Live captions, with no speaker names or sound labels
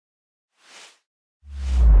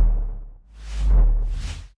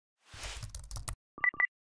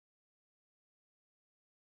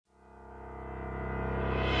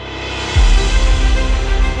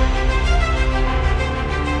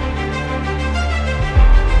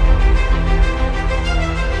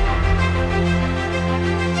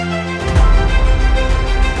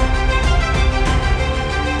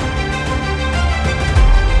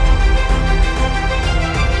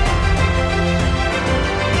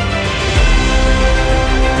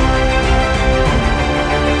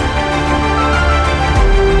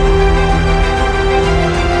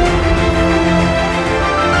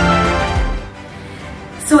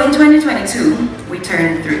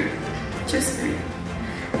anniversary.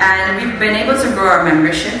 And we've been able to grow our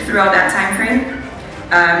membership throughout that time frame.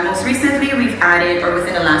 Most recently, we've added, or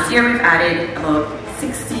within the last year, we've added about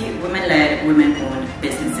 60 women-led, women-owned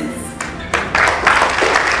businesses.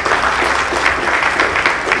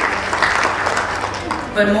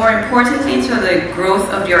 But more importantly to the growth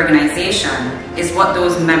of the organization is what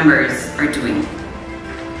those members are doing.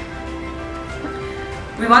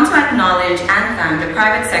 We want to acknowledge and thank the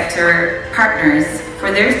private sector partners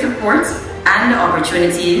for their support and the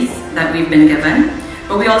opportunities that we've been given.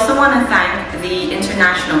 But we also want to thank the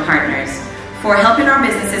international partners for helping our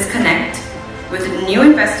businesses connect with new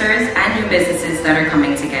investors and new businesses that are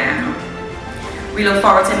coming to Guyana. We look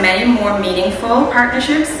forward to many more meaningful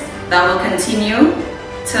partnerships that will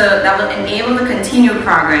enable the continued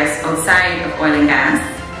progress outside of oil and gas,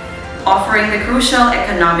 offering the crucial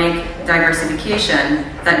economic diversification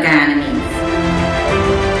that Guyana needs.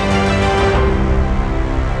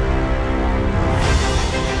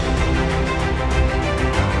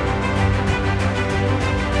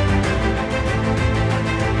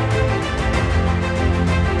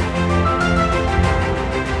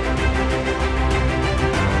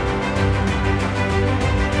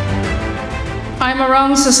 I'm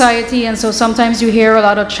around society, and so sometimes you hear a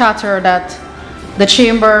lot of chatter that the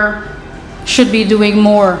chamber should be doing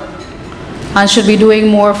more and should be doing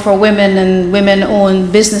more for women and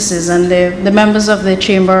women-owned businesses, and the members of the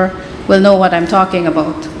chamber will know what I'm talking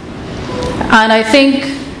about. And I think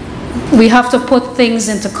we have to put things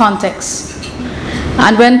into context.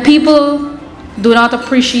 And when people do not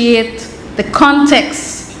appreciate the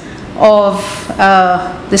context of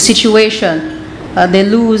the situation, they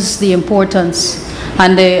lose the importance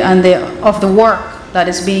of the work that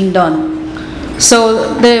is being done.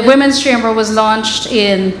 So the Women's Chamber was launched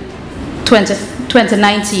in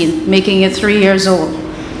 2019, making it 3 years old.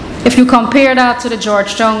 If you compare that to the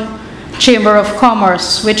Georgetown Chamber of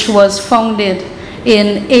Commerce, which was founded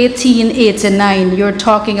in 1889, you're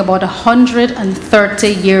talking about 130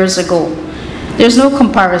 years ago. There's no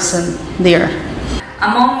comparison there.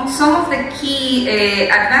 Among some of the key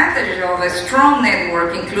advantages of a strong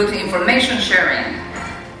network include information sharing,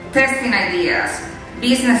 testing ideas,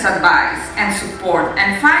 business advice and support,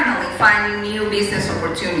 and finally finding new business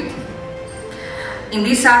opportunities. In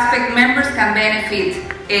this aspect, members can benefit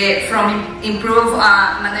from improved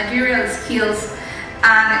managerial skills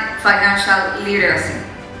and financial literacy.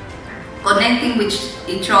 Connecting with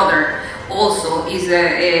each other also is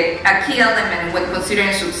a key element when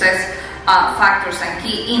considering success factors and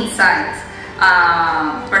key insights,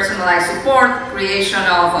 personalized support, creation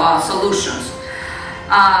of solutions,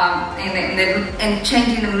 and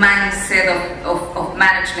changing the mindset of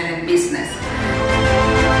management and business.